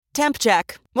Temp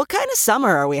check. What kind of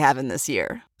summer are we having this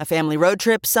year? A family road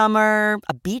trip summer?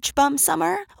 A beach bum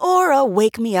summer? Or a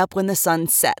wake me up when the sun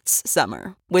sets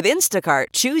summer? With Instacart,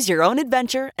 choose your own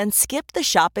adventure and skip the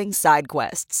shopping side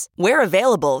quests. Where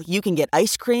available, you can get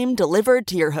ice cream delivered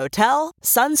to your hotel,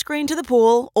 sunscreen to the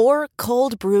pool, or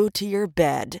cold brew to your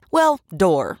bed. Well,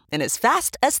 door, in as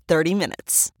fast as 30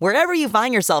 minutes. Wherever you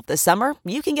find yourself this summer,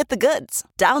 you can get the goods.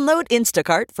 Download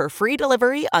Instacart for free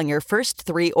delivery on your first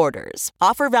 3 orders.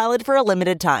 Offer valid for a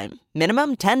limited time.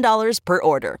 Minimum $10 per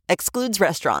order. Excludes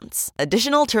restaurants.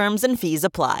 Additional terms and fees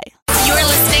apply. You're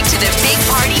listening to the Big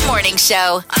Party Morning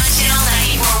Show on Channel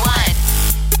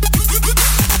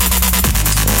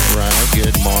 94.1. Right.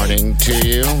 Good morning to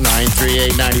you.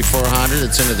 938-9400.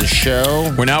 It's into the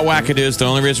show. We're not wackadoos. The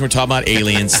only reason we're talking about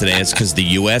aliens today is because the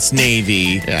U.S.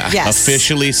 Navy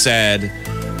officially said,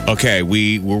 okay,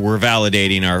 we're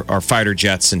validating our fighter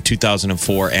jets in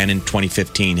 2004 and in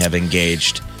 2015 have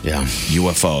engaged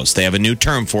UFOs. They have a new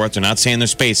term for it. They're not saying they're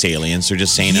space aliens. They're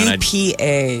just saying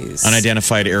UPAs.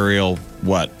 Unidentified aerial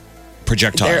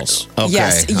projectiles.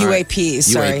 Yes, UAPs.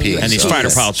 Sorry. UAPs. And these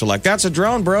fighter pilots are like, that's a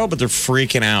drone, bro, but they're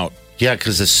freaking out. Yeah,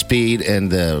 because the speed and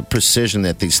the precision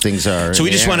that these things are. So we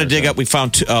just want to dig up. We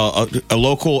found a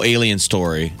local alien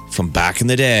story from back in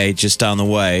the day, just down the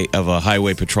way, of a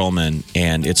highway patrolman,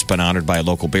 and it's been honored by a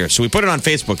local bear. So we put it on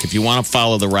Facebook. If you want to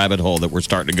follow the rabbit hole that we're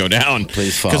starting to go down,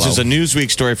 please follow. Because there's a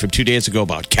Newsweek story from 2 days ago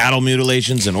about cattle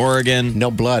mutilations in Oregon. No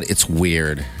blood. It's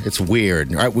weird. It's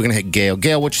weird. All right, we're going to hit Gail.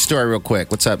 Gail, what's your story real quick?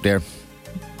 What's up there?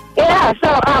 Yeah,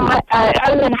 so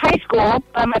I was in high school.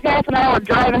 My parents and I were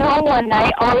driving home one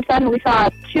night. All of a sudden, we saw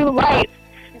 2 lights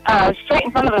straight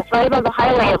in front of us, right above the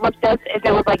highway. It looked as if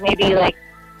it was maybe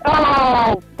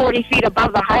 40 feet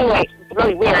above the highway. It's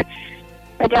really weird.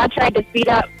 My dad tried to speed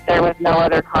up. There was no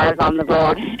other cars on the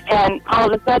road. And all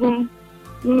of a sudden,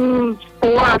 4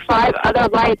 or 5 other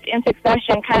lights in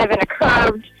succession, kind of in a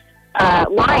curved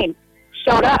line,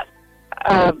 showed up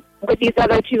with these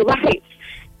other 2 lights.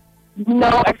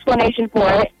 No explanation for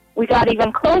it. We got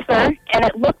even closer, and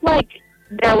it looked like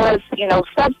there was,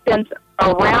 substance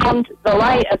around the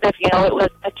light as if, it was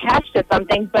attached to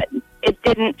something, but it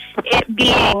didn't. It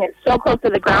being so close to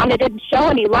the ground, it didn't show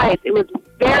any lights. It was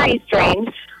very strange.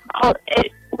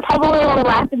 It probably only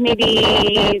lasted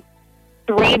maybe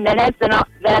 3 minutes, and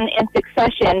then in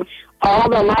succession, all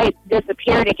the lights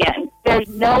disappeared again. There's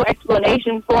no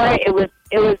explanation for it. It was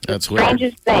the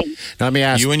strangest thing. Now, let me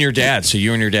ask you and your dad. So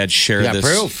you and your dad shared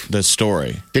this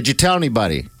story. Did you tell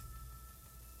anybody?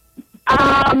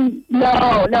 No.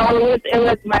 It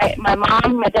was my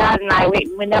mom, my dad, and I. We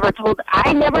never told.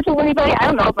 I never told anybody. I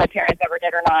don't know if my parents ever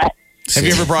did or not. Have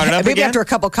you ever brought it up Maybe again? after a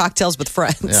couple cocktails with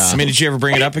friends. Yeah. I mean, did you ever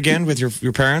bring it up again with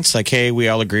your parents? Like, hey, we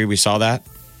all agree we saw that?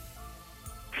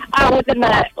 Within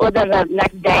the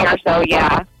next day or so,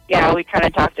 yeah, we kind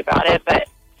of talked about it, but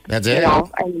that's it.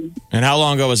 And how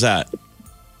long ago was that?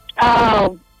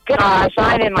 Oh gosh,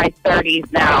 I'm in my 30s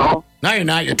now. No, you're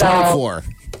not. You're 24.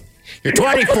 You're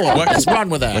 24. What's wrong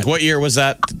with that? Like, what year was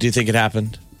that? Do you think it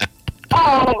happened?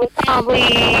 Oh, it was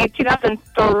probably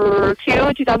 2002,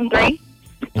 2003.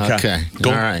 Okay.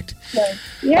 Cool. All right.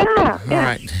 Yeah. All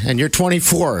right. And you're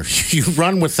 24. You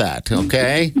run with that,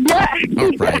 okay? Yeah.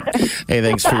 All right. Hey,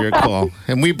 thanks for your call.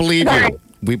 And we believe you.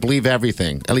 We believe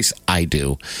everything. At least I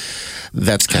do.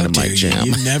 That's kind of my jam.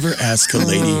 You never ask a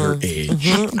lady her age.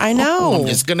 I know. I'm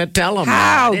just going to tell them.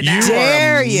 How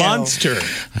dare you? Monster.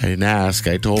 I didn't ask.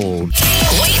 I told.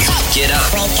 Wake up. Get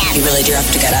up. You really do have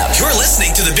to get up. You're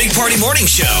listening to the Big Party Morning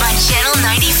Show On Channel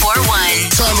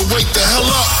 94.1. Time to wake the hell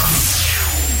up.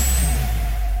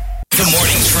 The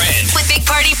Morning Trend With Big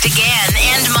Party began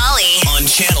and Molly. on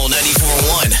Channel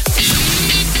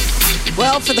 94.1.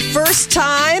 Well, for the first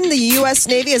time, the U.S.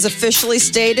 Navy has officially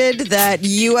stated that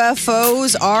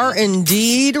UFOs are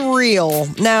indeed real.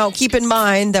 Now, keep in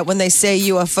mind that when they say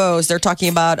UFOs, they're talking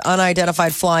about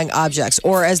unidentified flying objects,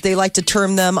 or as they like to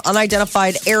term them,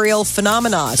 unidentified aerial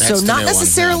phenomena. That's so the not new one,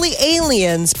 necessarily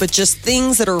aliens, but just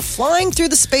things that are flying through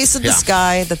the space of the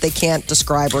sky that they can't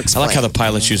describe or I explain. like how the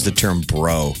pilots use the term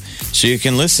bro. So you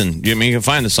can listen. You can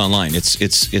find this online.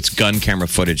 It's gun camera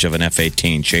footage of an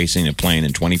F-18 chasing a plane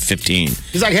in 2015.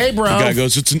 He's like, hey, bro. The guy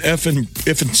goes, it's an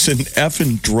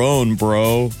effing drone,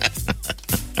 bro.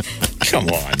 Come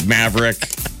on, Maverick.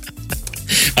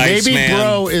 Maybe Iceman.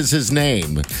 Bro is his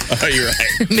name. Oh, you're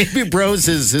right. Maybe Bro's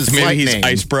his Maybe flight he's name.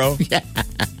 Ice Bro.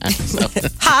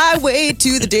 Highway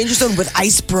to the danger zone with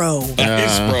Ice Bro.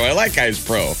 Ice Bro. I like Ice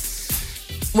Bro.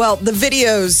 Well, the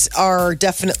videos are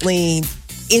definitely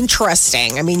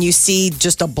interesting. I mean, you see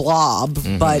just a blob,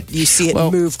 but you see it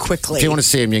move quickly. If you want to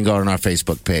see them, you can go on our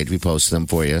Facebook page. We post them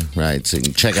for you, right? So you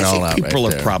can check it all out. People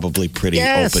right are there. probably pretty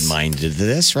open-minded to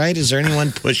this, right? Is there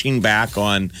anyone pushing back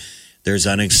on there's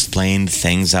unexplained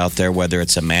things out there, whether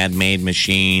it's a man-made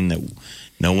machine that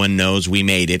no one knows we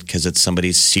made it because it's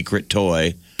somebody's secret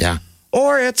toy? Yeah.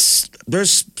 Or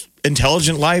there's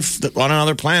intelligent life on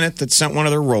another planet that sent one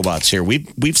of their robots here.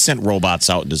 We've sent robots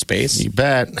out into space. You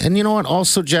bet. And you know what?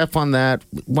 Also, Jeff, on that,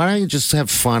 why don't you just have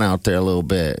fun out there a little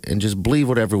bit and just believe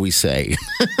whatever we say?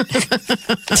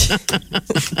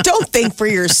 Don't think for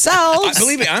yourselves.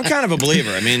 Believe me, I'm kind of a believer.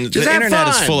 I mean, the internet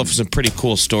is full of some pretty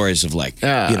cool stories of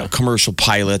commercial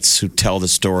pilots who tell the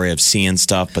story of seeing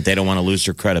stuff, but they don't want to lose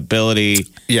their credibility.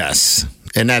 Yes.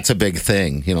 And that's a big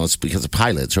thing. You know, it's because of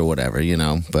pilots or whatever, you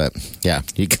know. But yeah,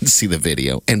 you can see the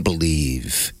video and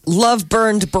believe. Love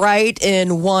burned bright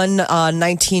in one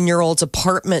 19-year-old's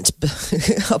apartment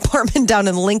down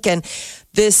in Lincoln.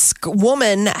 This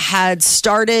woman had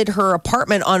started her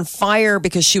apartment on fire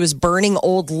because she was burning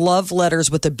old love letters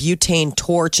with a butane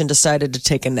torch and decided to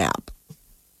take a nap.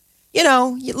 You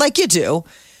know, like you do.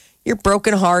 You're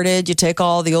brokenhearted. You take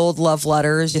all the old love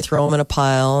letters, you throw them in a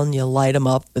pile, and you light them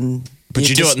up. But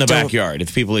you do it in the backyard,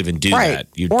 if people even do that.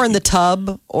 Or in the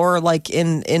tub, or like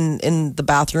in the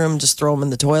bathroom, just throw them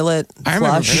in the toilet. I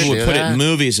remember people would put it in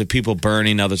movies of people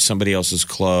burning somebody else's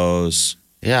clothes.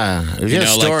 Yeah. You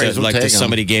know, like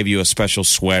somebody gave you a special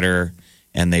sweater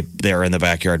and they're in the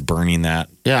backyard burning that.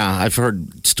 Yeah, I've heard.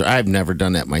 I've never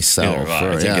done that myself.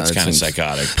 I think it's kind of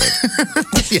psychotic. But.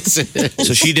 Yes, it is.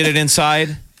 So she did it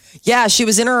inside? Yeah, she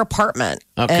was in her apartment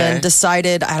and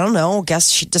decided, I don't know,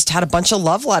 guess she just had a bunch of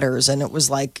love letters, and it was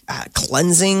like a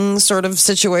cleansing sort of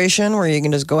situation where you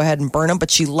can just go ahead and burn them.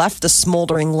 But she left the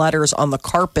smoldering letters on the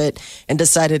carpet and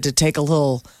decided to take a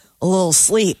little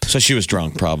sleep. So she was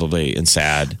drunk probably and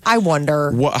sad. I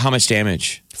wonder. How much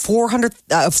damage?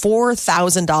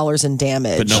 $4,000 in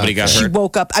damage. But nobody got hurt? She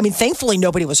woke up. I mean, thankfully,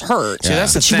 nobody was hurt. See,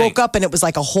 that's the she thing. woke up and it was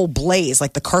like a whole blaze,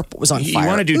 like the carpet was on fire. You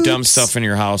want to do dumb stuff in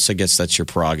your house, I guess that's your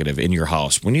prerogative in your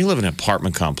house. When you live in an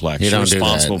apartment complex, you're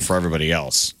responsible for everybody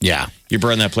else. Yeah. You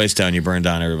burn that place down, you burn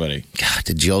down everybody. God,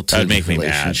 the jolted That'd make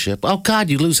relationship. Me mad. Oh, God,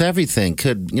 you lose everything.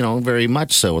 Very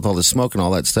much so with all the smoke and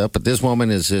all that stuff. But this woman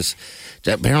is just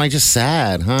apparently just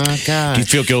sad, huh? God. Do you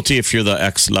feel guilty if you're the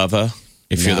ex-lover?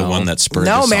 If you're the one that spurred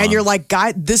this man, on? You're like,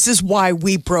 God, this is why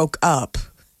we broke up.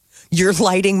 You're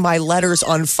lighting my letters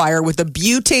on fire with a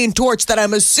butane torch that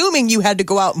I'm assuming you had to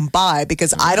go out and buy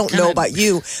because I don't know about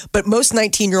you, but most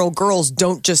 19-year-old girls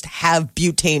don't just have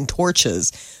butane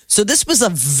torches. So this was a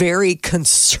very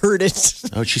concerted.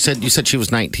 Oh, you said she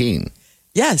was 19.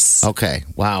 Yes. Okay.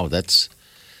 Wow.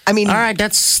 I mean, all right.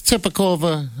 That's typical of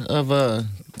a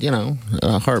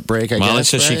heartbreak. Molly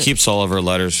says she keeps all of her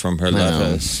letters from her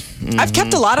lovers. I've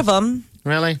kept a lot of them.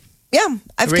 Really? Yeah,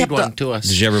 I've Read kept one to us.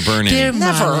 Did you ever burn any?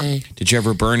 Never. Did you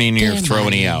ever burn any or throw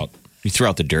any out? You threw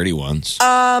out the dirty ones.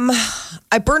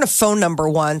 I burned a phone number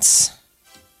once.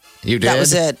 You did? That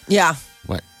was it. Yeah.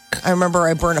 What? I remember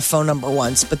I burned a phone number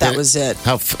once, but that was it.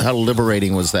 How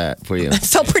liberating was that for you? It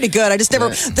felt pretty good. I just never.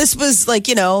 This was like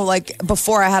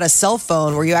before I had a cell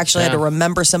phone where you actually had to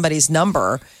remember somebody's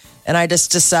number. And I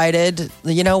just decided,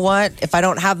 you know what? If I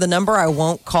don't have the number, I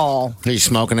won't call. Were you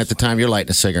smoking at the time? You're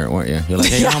lighting a cigarette, weren't you? You're like,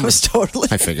 hey, yeah, I was totally.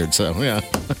 I figured so, yeah.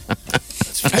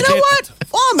 You know what?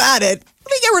 While I'm at it,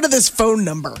 let me get rid of this phone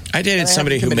number. I dated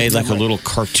somebody who made like a little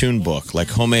cartoon book, like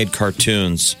homemade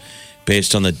cartoons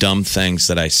based on the dumb things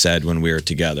that I said when we were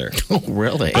together. Oh,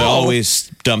 really? But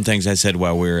always dumb things I said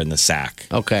while we were in the sack.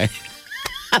 Okay.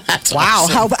 That's wow.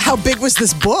 Awesome. How big was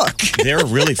this book? They're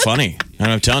really funny. And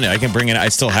I'm telling you, I can bring it. I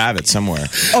still have it somewhere.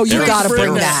 Oh, you got to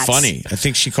bring that. Funny. I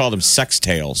think she called them sex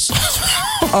tales.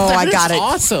 Oh, I got it.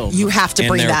 Awesome. You have to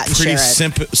bring that and share it.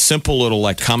 Pretty simple little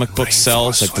like comic book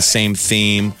cells, like the same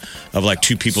theme of like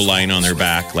two people lying on their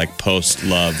back, like post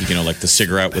love, like the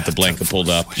cigarette with the blanket pulled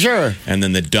up. Sure. And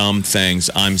then the dumb things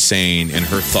I'm saying in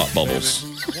her thought bubbles.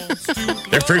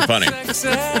 They're pretty funny.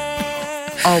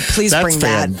 Oh, please bring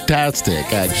that. That's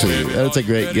fantastic, actually. That's a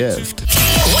great gift.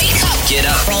 Wake up. Get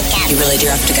up. Wake up. You really do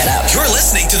have to get up. You're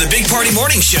listening to the Big Party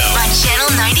Morning Show. On Channel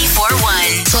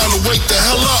 94.1. Time to wake the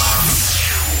hell up.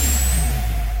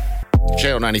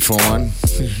 Channel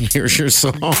 94.1. Here's your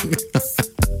song.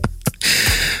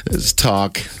 This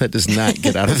talk that does not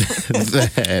get out of the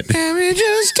head.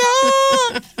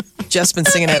 Just been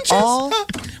singing it all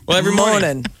every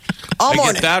morning. all I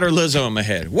morning. get that or Lizzo in my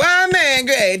head. One man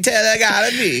great till I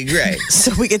gotta be great.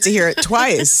 So we get to hear it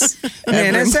twice.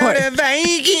 every Minnesota morning.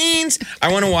 Vikings.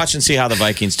 I want to watch and see how the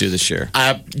Vikings do this year.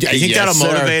 You think that'll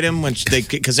motivate him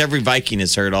because every Viking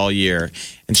is hurt all year,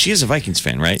 and she is a Vikings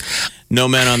fan, right? No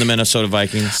men on the Minnesota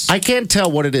Vikings. I can't tell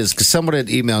what it is because someone had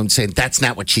emailed and saying that's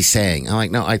not what she's saying. I'm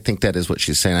like, no, I think that is what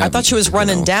she's saying. I thought she was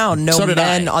running down no So did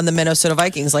men I. on the Minnesota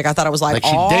Vikings. Like I thought it was like Like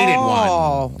she dated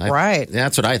oh, one. right.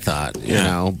 That's what I thought, you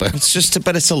know. But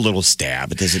It's a little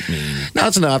stab. It doesn't mean. no,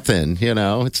 it's nothing, you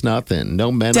know. It's nothing.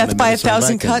 No men on Death the by Minnesota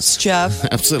 1,000 Vikings. cuts, Jeff.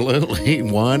 Absolutely.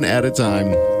 One at a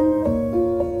time.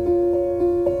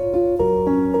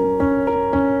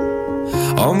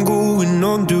 I'm going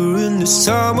on during this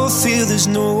time. I feel there's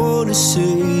no one to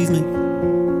save me.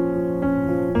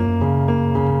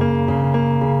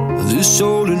 This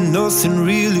all and nothing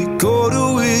really got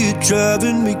away. You're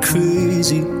driving me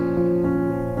crazy.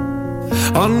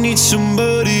 I need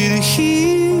somebody to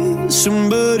hear,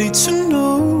 somebody to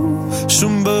know,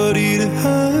 somebody to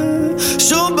have,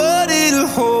 somebody to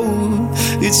hold.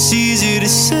 It's easy to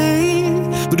say,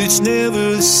 but it's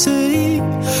never the same.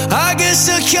 I guess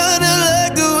I kinda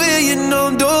like the way you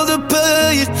numbed all the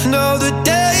pain. Now the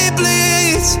day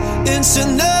bleeds into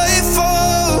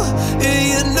nightfall, and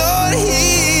you're not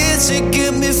here to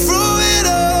get me through it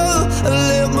all. I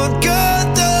let my guard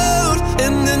down,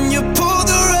 and then you pulled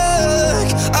the rug.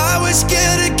 I was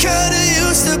getting kinda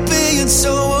used to being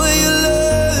someone you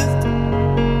loved.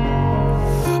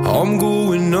 I'm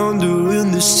going under,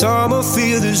 and this time I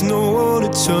feel there's no one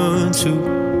to turn to.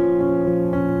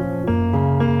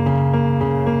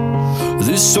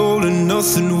 This all and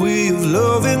nothing way of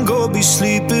loving, go be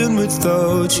sleeping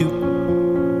without you.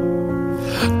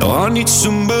 Now I need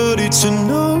somebody to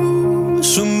know,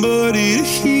 somebody to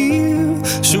hear,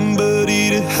 somebody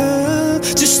to have,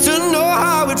 just to know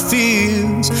how it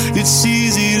feels. It's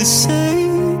easy to say,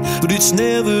 but it's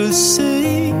never the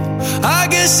same. I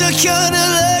guess I kinda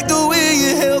like the way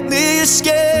you help me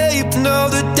escape. Now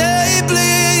the day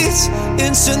bleeds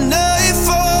into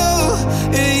nightfall,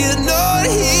 and you're not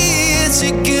here to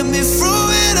get me through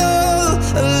it all.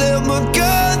 I let my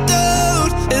guard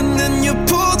down, and then you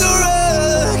pulled the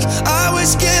rug. I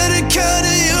was getting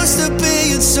kinda used to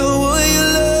being someone you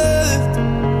loved.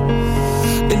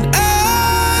 And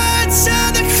I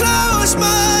tend to close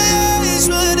my eyes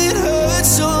when it hurts.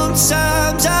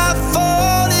 Sometimes I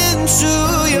fall into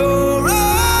your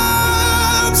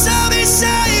arms. I'll be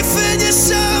safe in your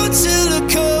soul till I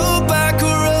come back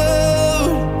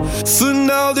around. For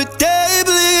now the day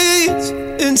bleeds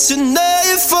into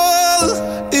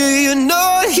nightfall, and you're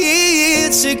not here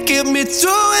to get me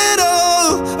through it all.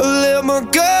 I let my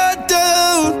guard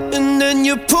down, and then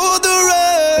you pulled the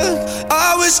rug.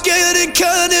 I was getting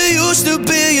kinda used to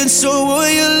being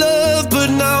someone you love, but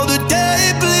now the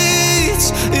day bleeds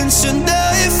into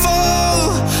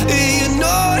nightfall, and you're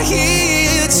not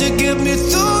here to get me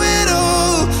through it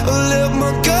all. I let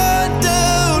my guard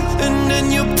down, and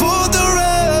then you pulled the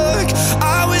rug.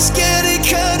 I was getting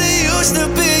kinda used to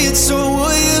being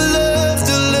someone you loved.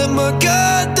 To let my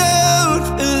guard down,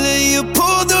 and then you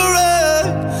pulled the rug.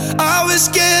 I was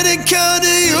getting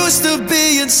kinda used to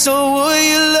being someone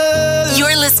you loved.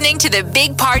 You're listening to the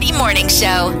Big Party Morning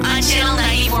Show on Channel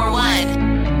 94.1.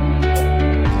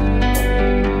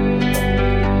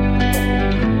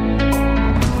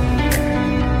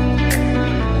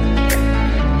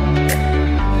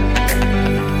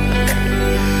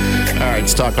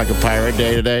 Let's talk like a pirate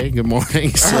day today. Good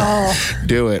morning. So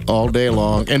do it all day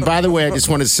long. And by the way, I just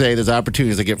want to say there's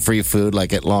opportunities to get free food,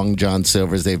 like at Long John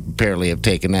Silver's. They apparently have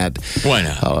taken that Why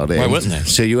not? holiday. Why wouldn't they?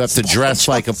 So you have to dress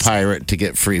like a pirate to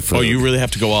get free food. Oh, you really have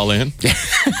to go all in?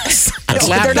 I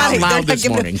laughed out loud this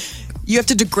giving morning. You have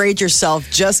to degrade yourself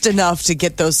just enough to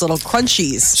get those little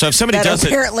crunchies. So if somebody that does are it-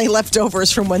 apparently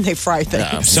leftovers from when they fry things.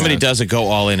 If somebody does it, go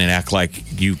all in and act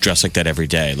like you dress like that every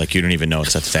day. Like you don't even know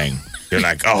it's a thing. You're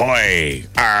like, ahoy,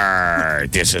 arr,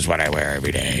 this is what I wear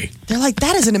every day. They're like,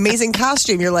 that is an amazing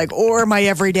costume. You're like, or my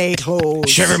everyday clothes.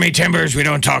 Shiver me timbers, we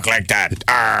don't talk like that.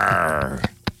 Arr.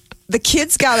 The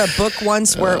kids got a book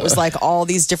once where it was like all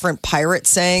these different pirate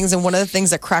sayings. And one of the things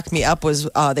that cracked me up was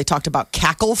they talked about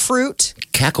cackle fruit.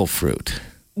 Cackle fruit.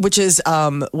 Which is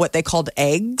what they called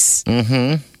eggs.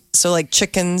 Mm-hmm. So like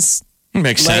chickens.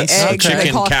 Makes lay sense. eggs, and they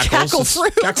Chicken call it cackles. cackle It's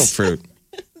fruit. Cackle fruit.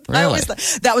 Really?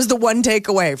 That was the one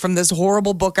takeaway from this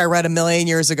horrible book I read a million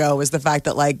years ago was the fact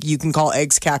that like you can call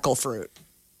eggs cackle fruit.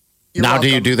 You're now, do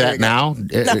you welcome. do There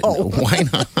that you go. now? No. Why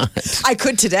not? I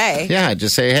could today. Yeah,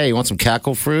 just say, hey, you want some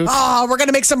cackle fruit? Oh, we're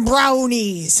gonna make some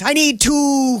brownies. I need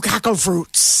 2 cackle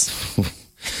fruits.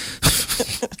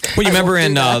 Well, you remember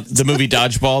in the movie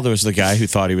Dodgeball, there was the guy who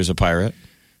thought he was a pirate?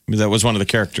 That was one of the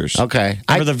characters. Okay.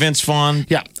 Remember the Vince Vaughn?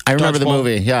 Yeah, I remember the Dodgeball?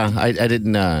 movie. Yeah, I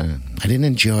didn't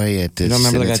enjoy it. You don't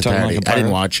remember the guy talking like a pirate? I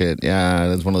didn't watch it. Yeah,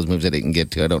 that's one of those movies I didn't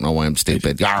get to. I don't know why I'm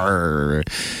stupid. Yarr.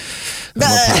 I'm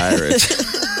a pirate.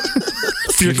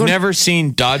 You've never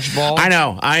seen Dodgeball?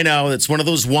 I know. It's one of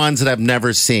those ones that I've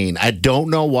never seen. I don't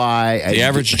know why. The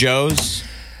Average Joes?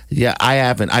 Yeah, I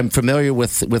haven't. I'm familiar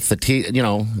with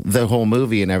the whole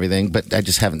movie and everything, but I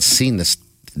just haven't seen this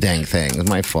dang thing. It's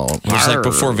my fault. It was like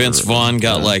before Vince Vaughn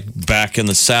got like back in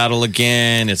the saddle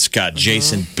again. It's got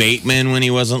Jason Bateman when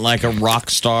he wasn't like a rock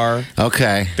star.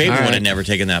 Okay. Bateman would have never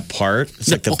taken that part.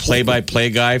 It's like the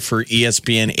play-by-play guy for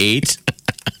ESPN 8.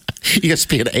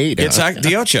 ESPN 8. It's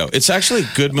the Ocho. It's actually a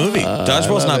good movie.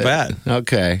 Dodgeball's not bad.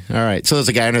 Okay. All right. So there's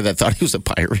a guy in there that thought he was a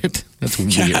pirate. That's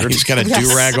weird. Yeah, he's got a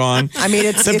do-rag on. I mean,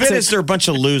 it's the bit is they're a bunch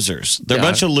of losers. They're a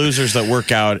bunch of losers that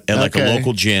work out at like a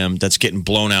local gym that's getting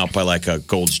blown out by like a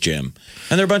Gold's Gym,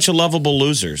 and they're a bunch of lovable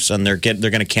losers, and they're going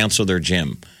to cancel their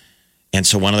gym. And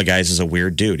so one of the guys is a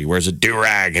weird dude. He wears a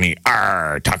do-rag and he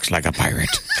talks like a pirate.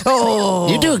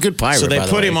 You do a good pirate. So they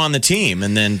put him on the team,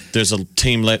 and then there's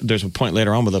a point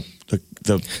later on where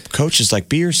the coach is like,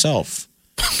 "Be yourself."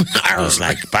 I was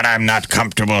like, "But I'm not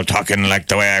comfortable talking like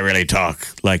the way I really talk,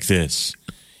 like this."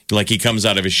 Like he comes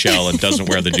out of his shell and doesn't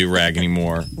wear the do-rag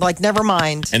anymore. Like, never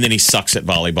mind. And then he sucks at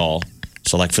volleyball.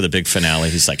 So like for the big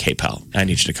finale, he's like, "Hey pal, I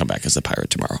need you to come back as the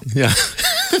pirate tomorrow." Yeah.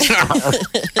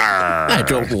 I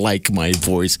don't like my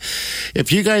voice.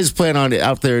 If you guys plan on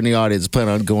out there in the audience plan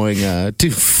on going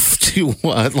to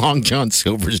Long John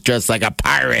Silver's dressed like a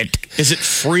pirate, is it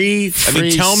free? I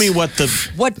mean, tell me what the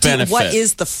benefit. What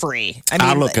is the free? I mean,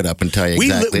 I'll look it up and tell you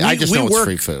exactly. I just know it's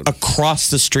free food. Across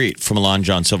the street from Long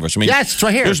John Silver's. I mean, yes, it's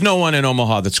right here. There's no one in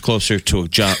Omaha that's closer to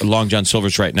Long John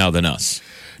Silver's right now than us.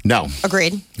 No.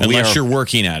 Agreed. Unless you're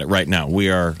working at it right now.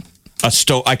 We are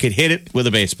I could hit it with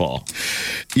a baseball.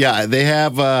 Yeah, they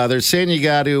have, they're saying you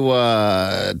got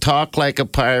to talk like a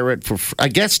pirate I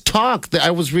guess talk. I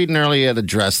was reading earlier to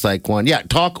dress like one. Yeah,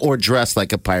 talk or dress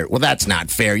like a pirate. Well, that's not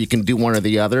fair. You can do one or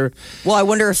the other. Well, I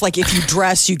wonder if like if you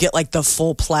dress, you get like the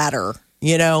full platter.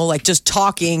 You know, like just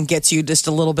talking gets you just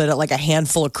a little bit of like a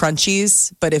handful of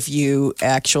crunchies. But if you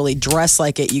actually dress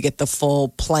like it, you get the full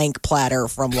plank platter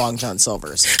from Long John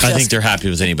Silver's. I think they're happy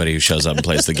with anybody who shows up and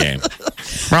plays the game.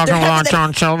 Welcome to Long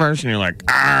John Silver's. And you're like,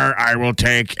 I will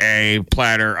take a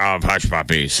platter of hush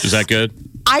puppies. Is that good?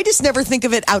 I just never think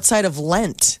of it outside of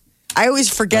Lent. I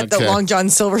always forget that Long John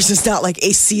Silver's is not like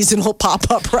a seasonal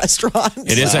pop-up restaurant.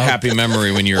 It is a happy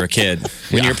memory when you're a kid.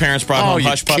 When your parents brought home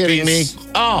hush puppies. Me?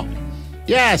 Oh,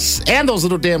 yes. And those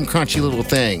little damn crunchy little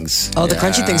things. Oh, the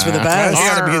crunchy things were the best. It's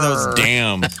got to be those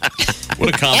damn.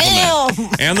 What a compliment. Damn.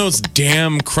 And those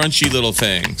damn crunchy little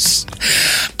things.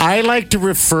 I like to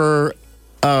refer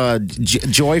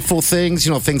joyful things,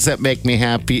 things that make me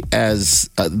happy as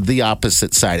the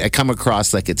opposite side. I come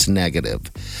across like it's negative.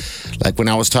 Like when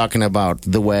I was talking about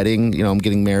the wedding, I'm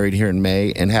getting married here in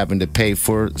May and having to pay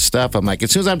for stuff. I'm like, as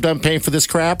soon as I'm done paying for this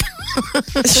crap.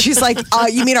 She's like,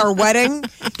 you mean our wedding?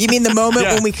 You mean the moment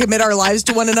when we commit our lives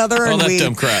to one another? All that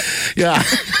dumb crap. Yeah.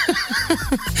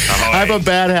 I have a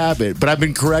bad habit, but I've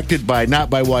been corrected not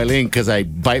by Wileen because I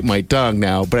bite my tongue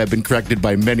now, but I've been corrected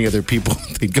by many other people.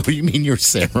 They go, you mean your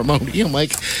ceremony? I'm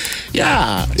like,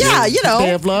 yeah. Yeah,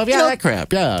 Day of love. Yeah, that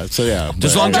crap. Yeah. So, yeah.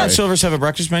 Does Long John Silver's have a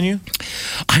breakfast menu?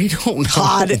 I don't know.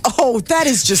 God. Oh, that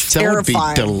is just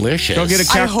terrifying. That would be delicious.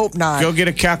 I hope not. Go get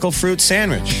a cackle fruit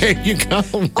sandwich. There you go.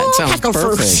 That sounds cackle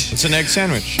perfect. fruit. It's an egg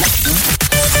sandwich. Channel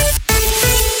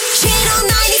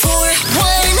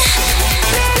 94.1.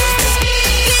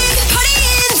 Big Party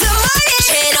in the morning.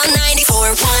 Channel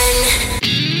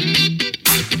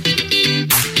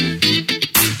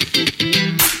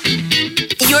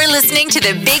 94.1. You're listening to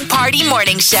the Big Party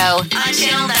Morning Show on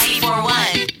Channel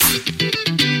 94.1.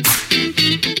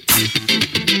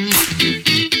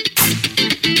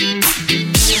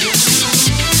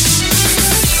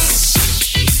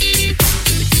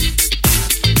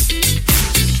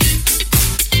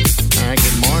 All right,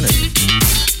 good morning.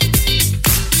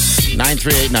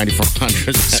 938-9400.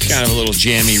 It's kind of a little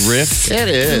jammy riff. It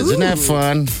is. Isn't that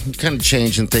fun? Kind of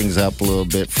changing things up a little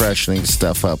bit, freshening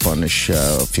stuff up on the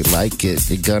show. If you like it,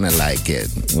 you're going to like it,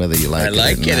 whether you like it or not. I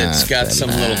like it. It's got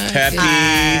some little peppy.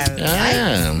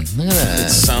 It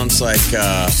sounds like...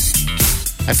 I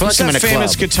feel like I'm in a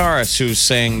famous club. guitarist who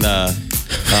sang the...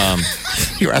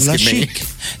 You're asking La me. Chic.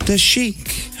 The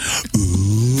Chic.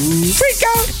 Ooh. Freak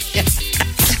out.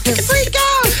 Freak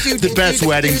out! The best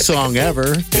wedding song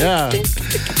ever. Yeah.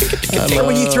 And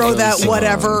when you throw that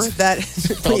whatever, that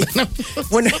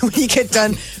when you get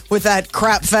done with that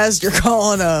crap fest, you're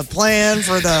calling a plan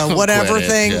for the whatever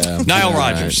thing. Yeah. Nile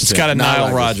Rodgers. It's got a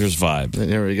Nile Rodgers vibe.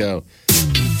 There we go.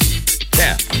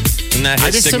 Yeah. And that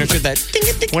his signature,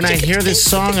 when I hear this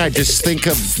song, I just think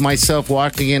of myself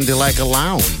walking into like a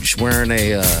lounge wearing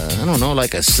I don't know,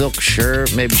 like a silk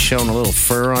shirt, maybe showing a little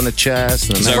fur on the chest.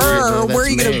 And fur? Where are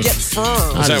you going to get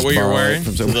fur? Is that what you're wearing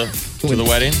to the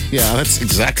wedding? Yeah, that's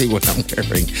exactly what I'm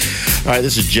wearing. All right,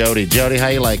 this is Jody. Jody, how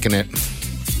you liking it?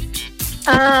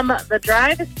 The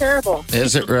drive is terrible.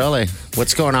 Is it really?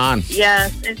 What's going on?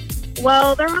 Yes.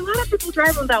 Well, there are a lot of people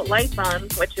driving without lights on,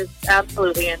 which is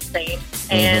absolutely insane.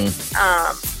 And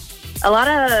a lot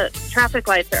of traffic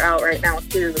lights are out right now,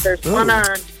 too. There's one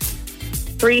on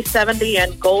 370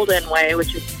 and Golden Way,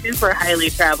 which is super highly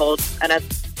traveled, and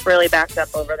it's really backed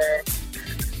up over there.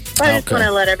 So I just want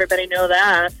to let everybody know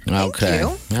that. Okay.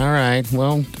 All right.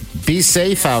 Well, be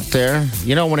safe out there.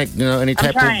 You know, when any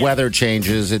type of weather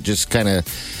changes, it just kind of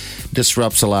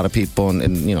disrupts a lot of people,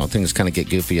 and things kind of get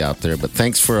goofy out there. But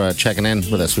thanks for checking in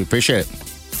with us. We appreciate it.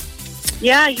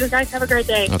 Yeah, you guys have a great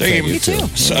day. Okay, you too.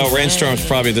 So rainstorms,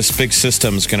 probably this big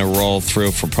system is going to roll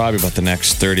through for probably about the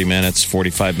next 30 minutes,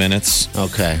 45 minutes.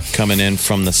 Okay. Coming in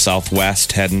from the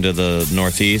southwest, heading to the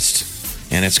northeast.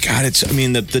 And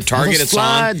the target it's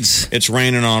on, it's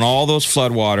raining on all those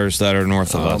floodwaters that are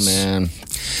north of us. Oh, man.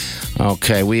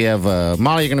 Okay, we have,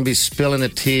 Molly, you're going to be spilling the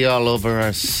tea all over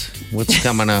us. What's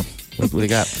coming up? What do we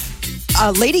got?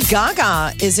 Lady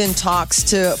Gaga is in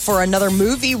talks for another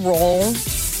movie role.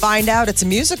 Find out it's a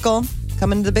musical.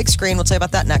 Coming to the big screen. We'll tell you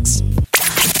about that next.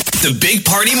 The Big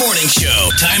Party Morning Show.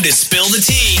 Time to spill the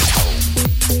tea.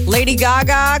 Lady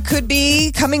Gaga could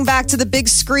be coming back to the big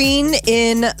screen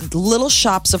in Little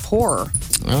Shops of Horror.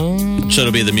 So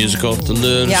it'll be the musical, the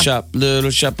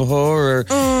Little Shop of Horror.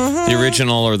 The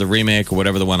original or the remake or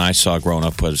whatever the one I saw growing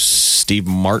up was Steve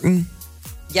Martin.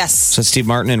 Yes. So Steve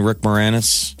Martin and Rick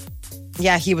Moranis.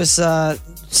 Yeah, he was.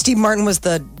 Steve Martin was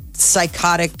the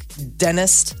psychotic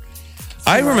dentist.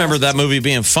 I remember that movie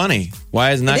being funny. Why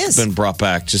hasn't that been brought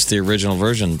back? Just the original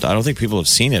version. I don't think people have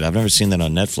seen it. I've never seen that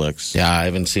on Netflix. Yeah, I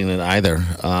haven't seen it either.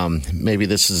 Maybe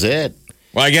this is it.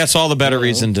 Well, I guess all the better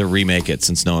reason to remake it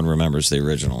since no one remembers the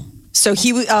original. So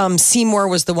Seymour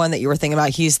was the one that you were thinking about.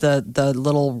 He's the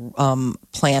little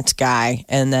plant guy,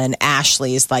 and then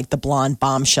Ashley is like the blonde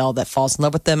bombshell that falls in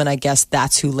love with them. And I guess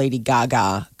that's who Lady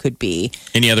Gaga could be.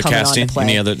 Any other casting?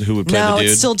 Any other who would play the dude? No,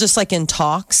 it's still just like in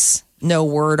talks. No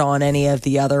word on any of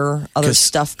the other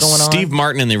stuff going on. Steve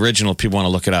Martin in the original, people want to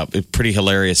look it up. A pretty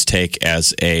hilarious take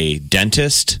as a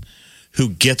dentist who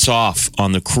gets off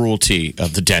on the cruelty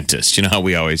of the dentist. You know how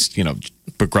we always,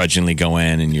 begrudgingly go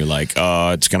in and you're like,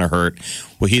 oh, it's going to hurt.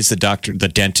 Well, he's the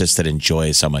dentist that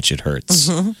enjoys how much it hurts.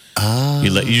 Mm-hmm.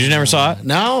 You never saw it?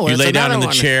 No. You lay down in the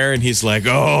chair and he's like,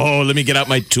 oh, let me get out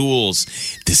my tools.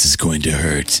 This is going to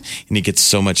hurt. And he gets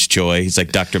so much joy. He's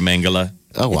like Dr. Mengele.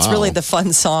 Oh, wow. It's really the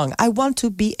fun song. I want to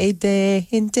be a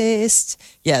dentist.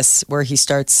 Yes, where he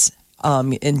starts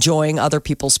enjoying other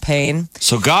people's pain.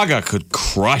 So Gaga could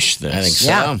crush this. I think so.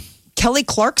 Yeah. Kelly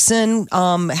Clarkson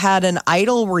had an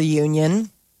Idol reunion.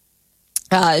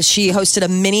 She hosted a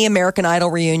mini American Idol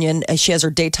reunion. She has her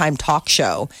daytime talk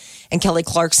show. And Kelly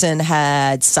Clarkson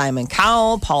had Simon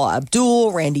Cowell, Paula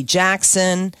Abdul, Randy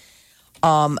Jackson,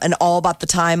 and all about the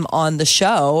time on the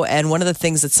show. And one of the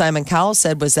things that Simon Cowell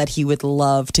said was that he would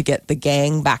love to get the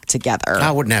gang back together.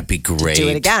 Oh, wouldn't that be great? Do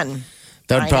it again.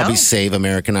 That would probably save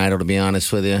American Idol, to be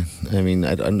honest with you. I mean,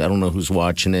 I don't know who's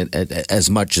watching it as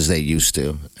much as they used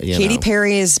to. Katy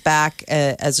Perry is back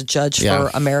as a judge for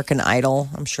American Idol.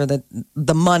 I'm sure that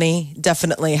the money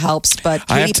definitely helps, but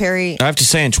Katy Perry... I have to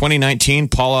say, in 2019,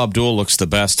 Paula Abdul looks the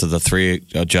best of the three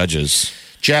judges.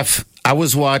 Jeff, I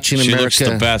was watching She America. looks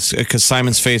the best because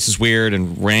Simon's face is weird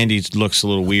and Randy looks a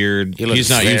little weird. He's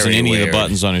not using any of the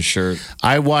buttons on his shirt.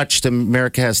 I watched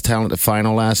America Has Talent, the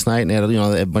final last night, and they had, they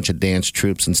had a bunch of dance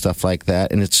troops and stuff like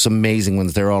that. And it's amazing when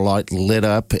they're all lit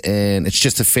up, and it's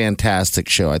just a fantastic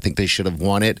show. I think they should have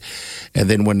won it. And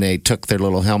then when they took their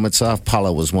little helmets off,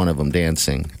 Paula was one of them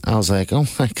dancing. I was like, oh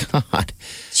my God.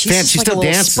 She's she like still a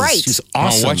dances. sprite. She's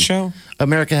awesome. What show?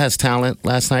 America Has Talent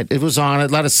last night. It was on. A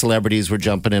lot of celebrities were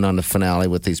jumping in on the finale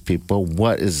with these people.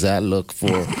 What is that look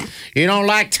for? You don't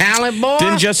like talent, boy?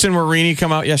 Didn't Justin Marini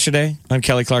come out yesterday on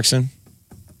Kelly Clarkson?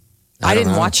 I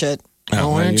didn't watch it. Oh,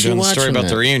 why you're aren't you doing the story watching about that?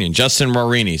 the reunion. Justin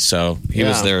Marini, so he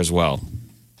was there as well.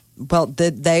 Well,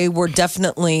 they were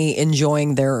definitely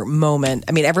enjoying their moment.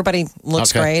 I mean, everybody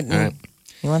looks great. And All right.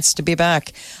 He wants to be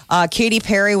back. Katy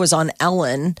Perry was on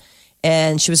Ellen,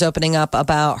 And she was opening up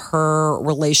about her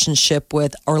relationship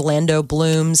with Orlando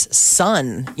Bloom's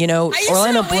son. You know, I used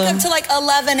Orlando to Bloom. wake up to like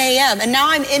 11 a.m. and now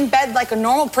I'm in bed like a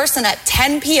normal person at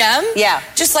 10 p.m. Yeah.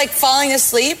 Just like falling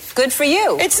asleep. Good for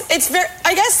you. It's very,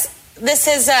 I guess this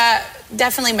has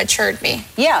definitely matured me.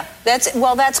 Yeah, that's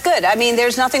good. I mean,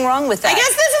 there's nothing wrong with that. I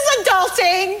guess this is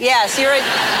adulting. Yes,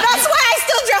 That's why I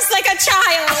still dress like a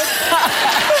child.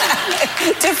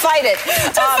 to fight it.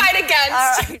 To fight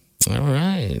against. All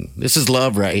right. This is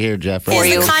love right here, Jeff.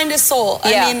 He's the kindest soul.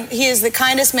 Yeah. I mean, he is the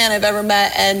kindest man I've ever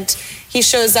met, and he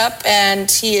shows up, and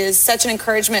he is such an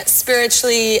encouragement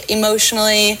spiritually,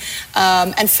 emotionally,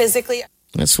 and physically.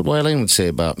 That's what Wileen would say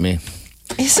about me.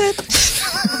 Is it?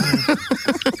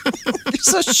 You're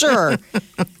so sure.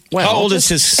 Well, How old is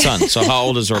his son? So how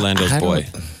old is Orlando's boy?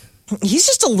 He's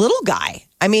just a little guy.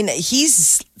 I mean,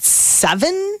 he's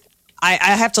 7. I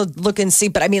have to look and see,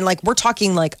 but I mean, like, we're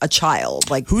talking like a child.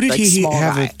 Like, Who did like he small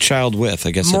have guy. a child with?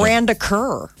 I guess Miranda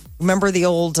Kerr. Remember the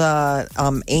old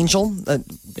Angel?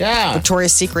 Yeah.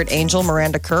 Victoria's Secret Angel.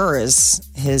 Miranda Kerr is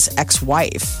his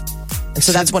ex-wife. And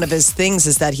so that's one of his things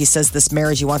is that he says this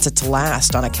marriage, he wants it to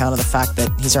last on account of the fact that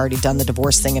he's already done the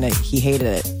divorce thing and he hated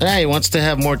it. Yeah, he wants to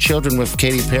have more children with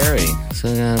Katy Perry.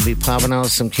 So be popping out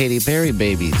some Katy Perry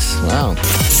babies. Wow.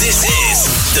 This is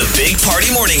the Big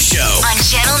Party Morning Show on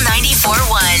Channel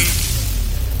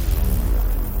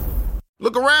 94.1.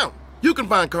 Look around. You can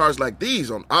find cars like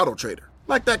these on AutoTrader,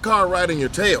 like that car riding your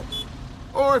tail.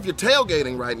 Or if you're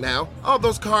tailgating right now, all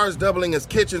those cars doubling as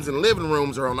kitchens and living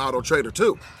rooms are on AutoTrader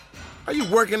too. Are you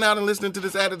working out and listening to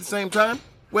this ad at the same time?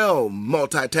 Well,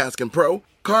 multitasking pro,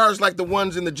 cars like the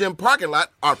ones in the gym parking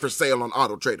lot are for sale on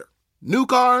AutoTrader. New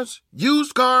cars,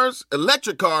 used cars,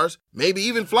 electric cars, maybe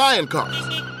even flying cars.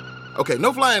 Okay,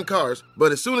 no flying cars,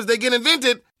 but as soon as they get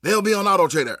invented, they'll be on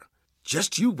AutoTrader.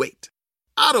 Just you wait.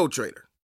 AutoTrader.